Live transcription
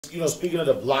speaking of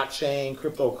the blockchain,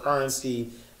 cryptocurrency,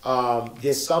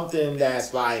 there's something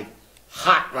that's like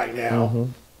hot right now,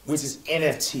 which is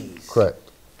NFTs. Correct.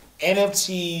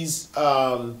 NFTs,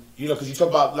 because you talk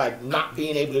about like not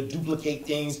being able to duplicate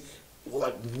things.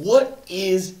 Like, what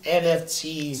is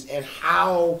NFTs and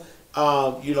how,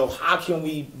 how can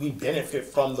we benefit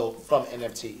from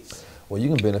NFTs? Well,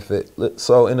 you can benefit.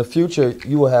 So in the future,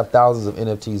 you will have thousands of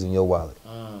NFTs in your wallet.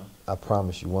 I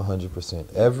promise you,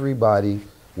 100%. Everybody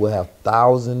will have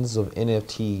thousands of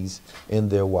NFTs in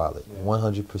their wallet,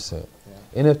 100%.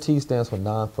 NFT stands for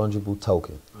non-fungible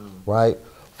token, right?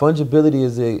 Fungibility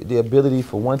is the ability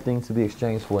for one thing to be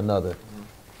exchanged for another.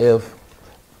 If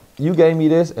you gave me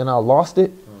this and I lost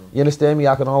it, you understand me?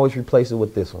 I can always replace it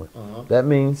with this one. That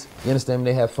means, you understand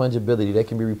me? They have fungibility. They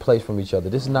can be replaced from each other.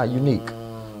 This is not unique.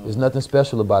 There's nothing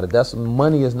special about it.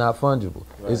 Money is not fungible.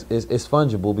 Right. It's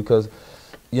fungible because,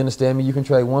 you understand me? You can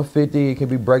trade 150, it can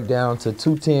be break down to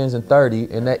 2 10s and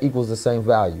 30, and that equals the same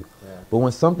value. Yeah. But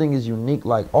when something is unique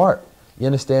like art, you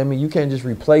understand me? You can't just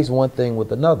replace one thing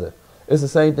with another. It's the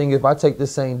same thing if I take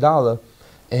this same dollar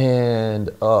and,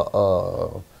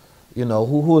 who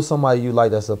is somebody you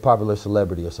like that's a popular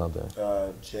celebrity or something?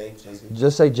 Jay-Z.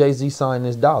 Just say Jay-Z signed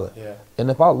this dollar. Yeah. And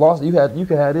if I lost, you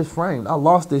could have this framed. I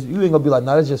lost this. You ain't gonna be like,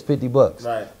 no, that's just $50.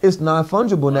 Right. It's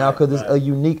non-fungible now because it's a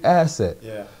unique asset.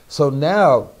 Yeah. So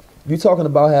now you're talking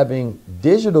about having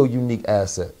digital unique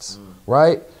assets,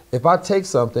 right? If I take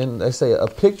something, let's say a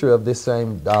picture of this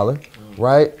same dollar,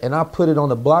 right, and I put it on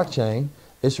the blockchain,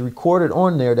 it's recorded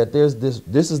on there that there's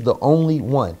this is the only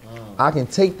one. I can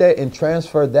take that and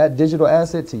transfer that digital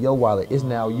asset to your wallet. It's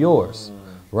now yours,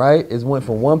 right? It went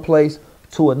from one place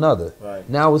to another. Right.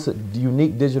 Now it's a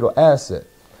unique digital asset.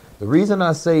 The reason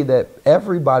I say that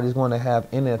everybody's going to have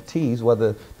NFTs,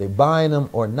 whether they're buying them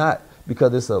or not,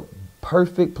 because it's a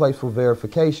perfect place for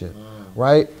verification,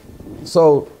 right?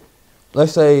 So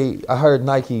let's say I heard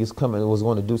Nike was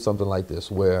going to do something like this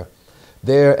where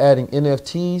they're adding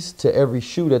NFTs to every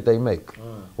shoe that they make,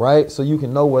 right? So you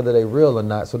can know whether they're real or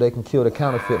not, so they can kill the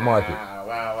counterfeit market.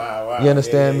 Wow. You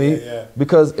understand me? Yeah.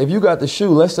 Because if you got the shoe,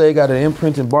 let's say it got an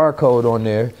imprinted barcode on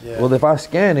there, well, if I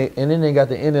scan it and then they got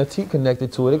the NFT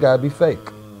connected to it, it got to be fake.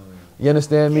 You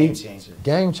understand me? Game changer.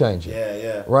 Game changer.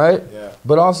 Yeah. Right? Yeah.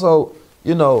 But also,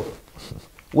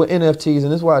 with NFTs,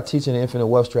 and this is why I teach in the Infinite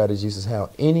Wealth Strategies, is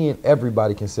how any and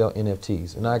everybody can sell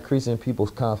NFTs. And I increase in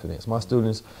people's confidence. My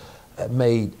students have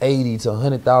made $80,000 to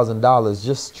 $100,000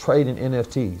 just trading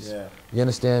NFTs. Yeah. You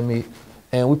understand me?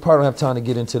 And we probably don't have time to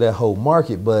get into that whole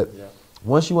market, but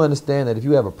once you understand that if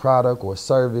you have a product or a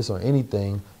service or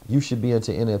anything, you should be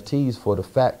into NFTs for the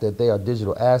fact that they are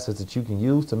digital assets that you can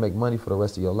use to make money for the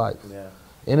rest of your life. Yeah.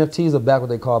 NFTs are back what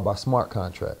they call by smart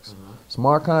contracts.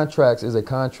 Smart contracts is a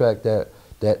contract that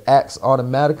acts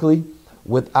automatically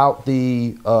without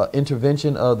the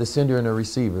intervention of the sender and the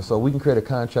receiver. So we can create a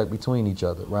contract between each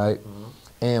other, right?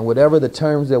 And whatever the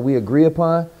terms that we agree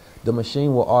upon, the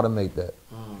machine will automate that.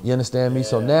 You understand me?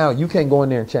 So now you can't go in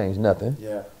there and change nothing.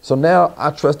 Yeah. So now I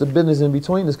trust the business in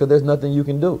between this because there's nothing you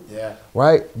can do. Yeah.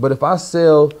 Right? But if I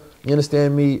sell, you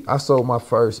understand me, I sold my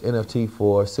first NFT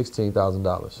for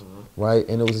 $16,000. Right?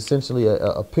 And it was essentially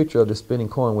a picture of the spinning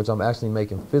coin, which I'm actually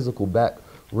making physical back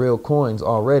real coins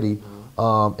already,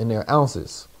 and they're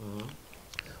ounces.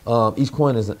 Each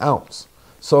coin is an ounce.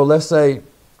 So let's say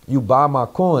you buy my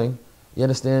coin, you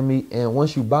understand me, and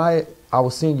once you buy it, I will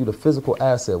send you the physical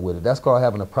asset with it. That's called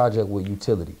having a project with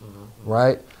utility,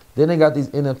 right? Then they got these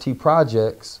NFT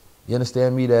projects, you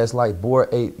understand me, that's like Bored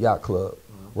Ape Yacht Club,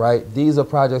 right? These are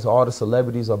projects all the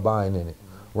celebrities are buying in it,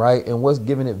 right? And what's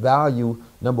giving it value,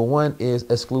 number one, is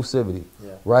exclusivity,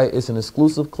 right? It's an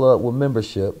exclusive club with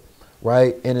membership,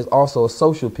 right? And it's also a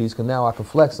social piece because now I can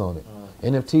flex on it.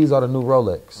 NFTs are the new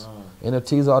Rolex.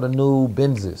 NFTs are the new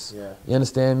Benzes. You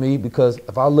understand me? Because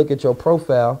if I look at your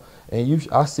profile and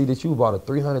I see that you bought a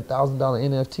 $300,000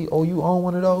 NFT. Oh, you own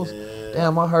one of those? Yeah.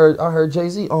 Damn, I heard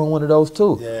Jay-Z own one of those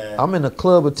too. Yeah. I'm in a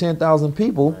club of 10,000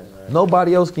 people. Right.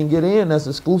 Nobody else can get in that's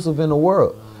exclusive in the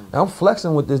world. Now I'm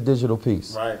flexing with this digital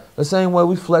piece. Right. The same way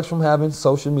we flex from having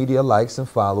social media likes and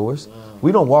followers.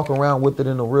 We don't walk around with it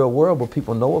in the real world, but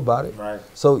people know about it. Right.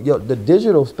 So the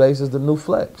digital space is the new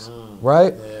flex,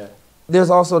 right? Yeah. There's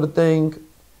also the thing,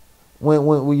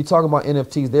 when you talk about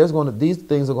NFTs, these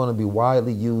things are gonna be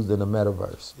widely used in the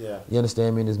metaverse. Yeah. You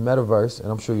understand me? In this metaverse, and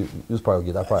I'm sure you was probably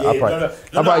get. I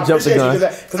probably jumped the gun.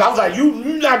 Because I was like, you're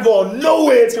not going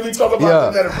nowhere until we talk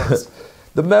about the metaverse.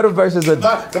 The metaverse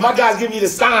is my guys give me the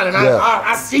sign, and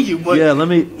I see you. But let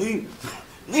me.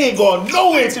 We ain't going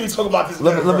nowhere until we talk about this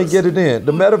metaverse. Let me get it in.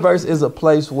 The metaverse is a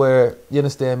place where, you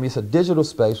understand me, it's a digital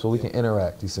space where we can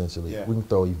interact, essentially. Yeah. We can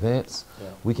throw events, Yeah.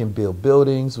 we can build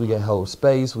buildings, we can hold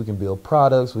space, we can build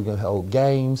products, we can hold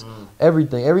games,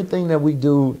 everything. Everything that we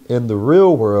do in the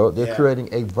real world, they're creating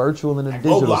a virtual and a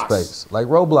digital Roblox. space. Like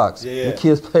Roblox. Yeah, yeah. The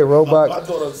kids play Roblox. My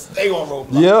daughter stay on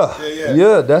Roblox.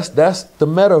 Yeah, that's the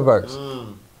metaverse.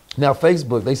 Now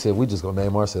Facebook, they said we just gonna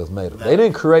name ourselves Meta. They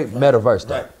didn't create Metaverse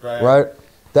though, right?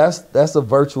 That's a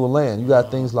virtual land. You got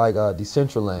things like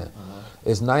Decentraland.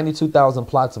 It's 92,000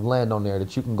 plots of land on there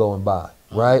that you can go and buy,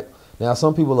 right? Now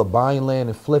some people are buying land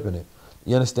and flipping it.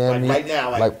 You understand me? Right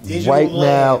now, like right land.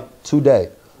 now, today,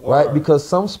 right? Word. Because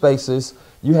some spaces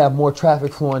you have more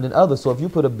traffic flowing than others. So if you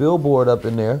put a billboard up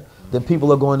in there, then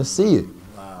people are going to see it.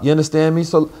 Wow. You understand me?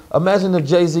 So imagine if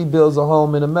Jay-Z builds a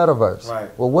home in the metaverse.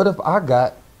 Right. Well, what if I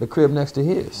got the crib next to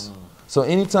his? So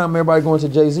anytime everybody going to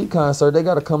Jay-Z concert, they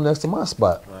got to come next to my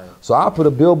spot. Right. So I'll put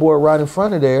a billboard right in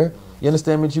front of there. You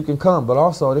understand me? That you can come. But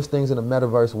also there's things in the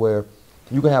metaverse where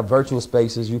you can have virtual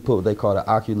spaces. You put what they call the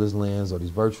Oculus lens or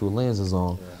these virtual lenses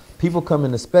on. Yeah. People come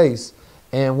into space,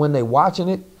 and when they watching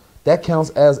it, that counts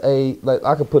as like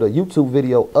I could put a YouTube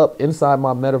video up inside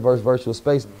my metaverse virtual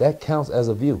space. That counts as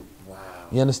a view. Wow.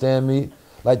 You understand me?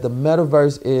 Like the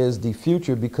metaverse is the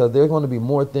future because there's going to be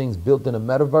more things built in a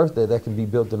metaverse that can be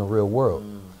built in the real world.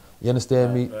 You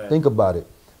understand me? Right. Think about it.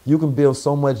 You can build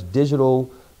so much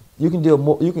digital. You can deal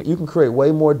more. You can create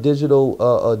way more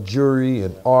digital jewelry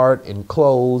and art and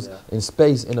clothes and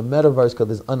space in the metaverse because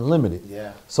it's unlimited.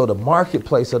 Yeah. So the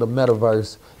marketplace of the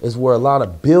metaverse is where a lot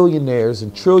of billionaires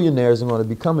and trillionaires are going to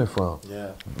be coming from.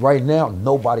 Yeah. Right now,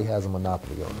 nobody has a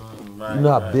monopoly on it. Right, You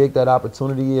know how big that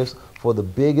opportunity is for the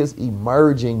biggest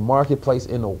emerging marketplace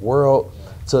in the world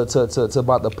to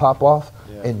about to pop off,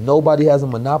 and nobody has a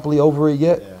monopoly over it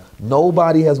yet.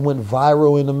 Nobody has went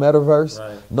viral in the metaverse.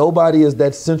 Right. Nobody is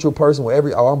that central person where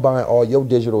I'm buying all your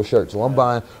digital shirts, or I'm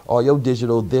buying all your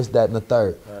digital this, that, and the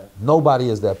third. Right. Nobody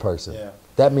is that person. Yeah.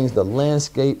 That means the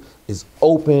landscape is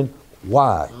open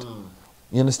wide.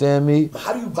 You understand me? But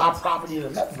how do you buy property in the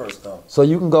metaverse though? So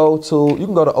you can go to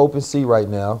OpenSea right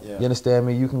now. Yeah. You understand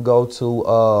me? You can go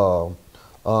to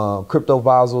Crypto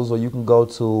Vassals, or you can go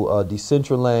to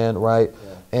Decentraland, right?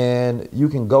 Yeah. And you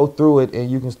can go through it and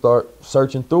you can start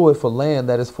searching through it for land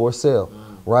that is for sale,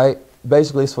 right?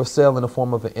 Basically, it's for sale in the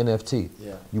form of an NFT.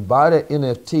 Yeah. You buy that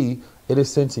NFT, it is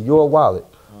sent to your wallet.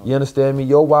 You understand me?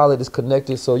 Your wallet is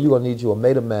connected, so you're gonna need you a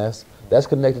MetaMask that's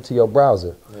connected to your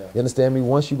browser. Yeah. You understand me?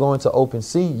 Once you go into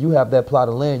OpenSea, you have that plot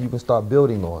of land you can start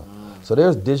building on. So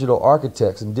there's digital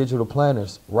architects and digital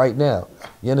planners right now.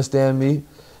 You understand me?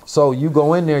 So you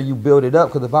go in there, you build it up,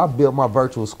 because if I build my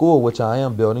virtual school, which I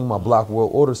am building, my Block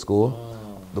World Order school,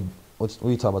 what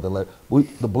are you talking about that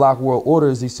later? The Block World Order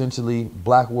is essentially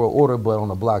Black World Order, but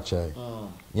on a blockchain.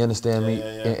 You understand me?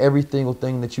 And every single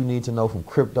thing that you need to know, from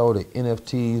crypto to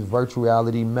NFTs, virtual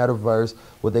reality, metaverse,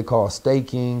 what they call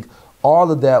staking,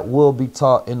 all of that will be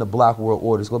taught in the Black World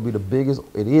Order. It's going to be the biggest,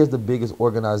 it is the biggest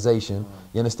organization,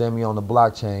 you understand me, on the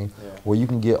blockchain, where you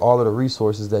can get all of the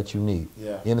resources that you need.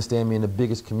 You understand me, in the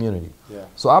biggest community.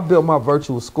 So I built my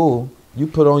virtual school. You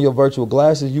put on your virtual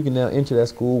glasses, you can now enter that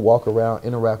school, walk around,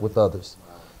 interact with others.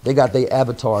 They got their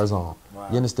avatars on.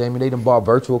 You understand me? They done bought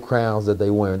virtual crowns that they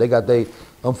wearing. They got they,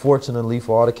 unfortunately,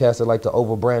 for all the cats that like to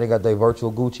overbrand, they got their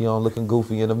virtual Gucci on looking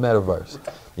goofy in the metaverse.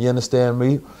 You understand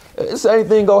me? The same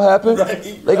thing gonna happen.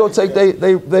 They gonna take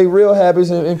they real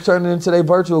habits and turn it into their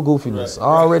virtual goofiness. I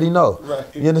already know.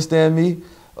 You understand me?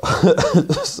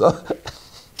 So,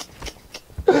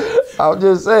 I'm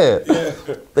just saying,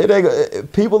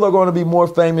 people are going to be more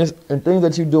famous, and things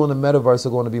that you do in the metaverse are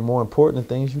going to be more important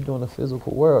than things you do in the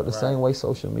physical world, the same way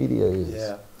social media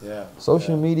is.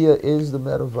 Social media is the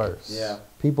metaverse.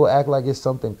 People act like it's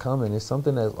something coming. It's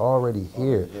something that's already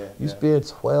here. You spend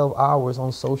 12 hours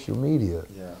on social media.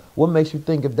 What makes you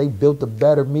think if they built a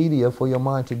better media for your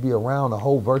mind to be around a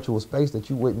whole virtual space that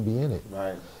you wouldn't be in it?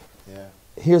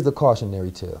 Here's the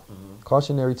cautionary tale.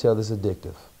 Cautionary tale is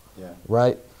addictive,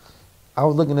 right? I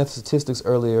was looking at statistics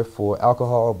earlier for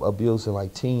alcohol abuse and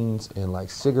like teens and like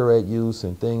cigarette use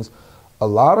and things. A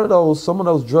lot of those, some of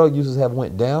those drug uses have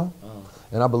went down,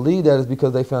 and I believe that is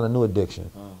because they found a new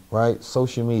addiction, right?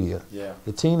 Social media.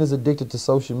 The teen is addicted to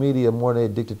social media more than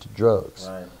they're addicted to drugs.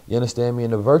 You understand me?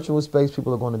 In the virtual space,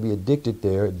 people are going to be addicted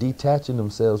there, detaching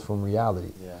themselves from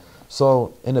reality.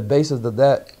 So in the basis of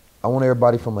that, I want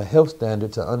everybody from a health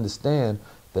standard to understand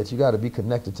that you got to be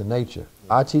connected to nature.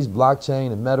 I teach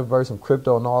blockchain and metaverse and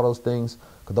crypto and all those things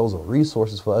because those are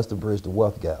resources for us to bridge the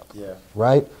wealth gap,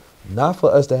 right? Not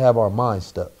for us to have our mind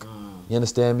stuck. You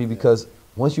understand me? Because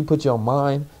once you put your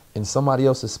mind in somebody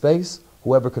else's space,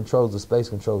 whoever controls the space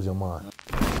controls your mind.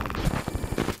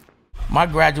 My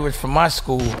graduates from my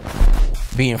school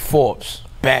being Forbes,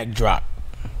 bag drop.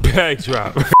 Bag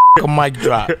drop. A mic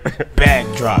drop,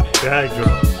 bag drop. Bag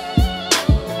drop.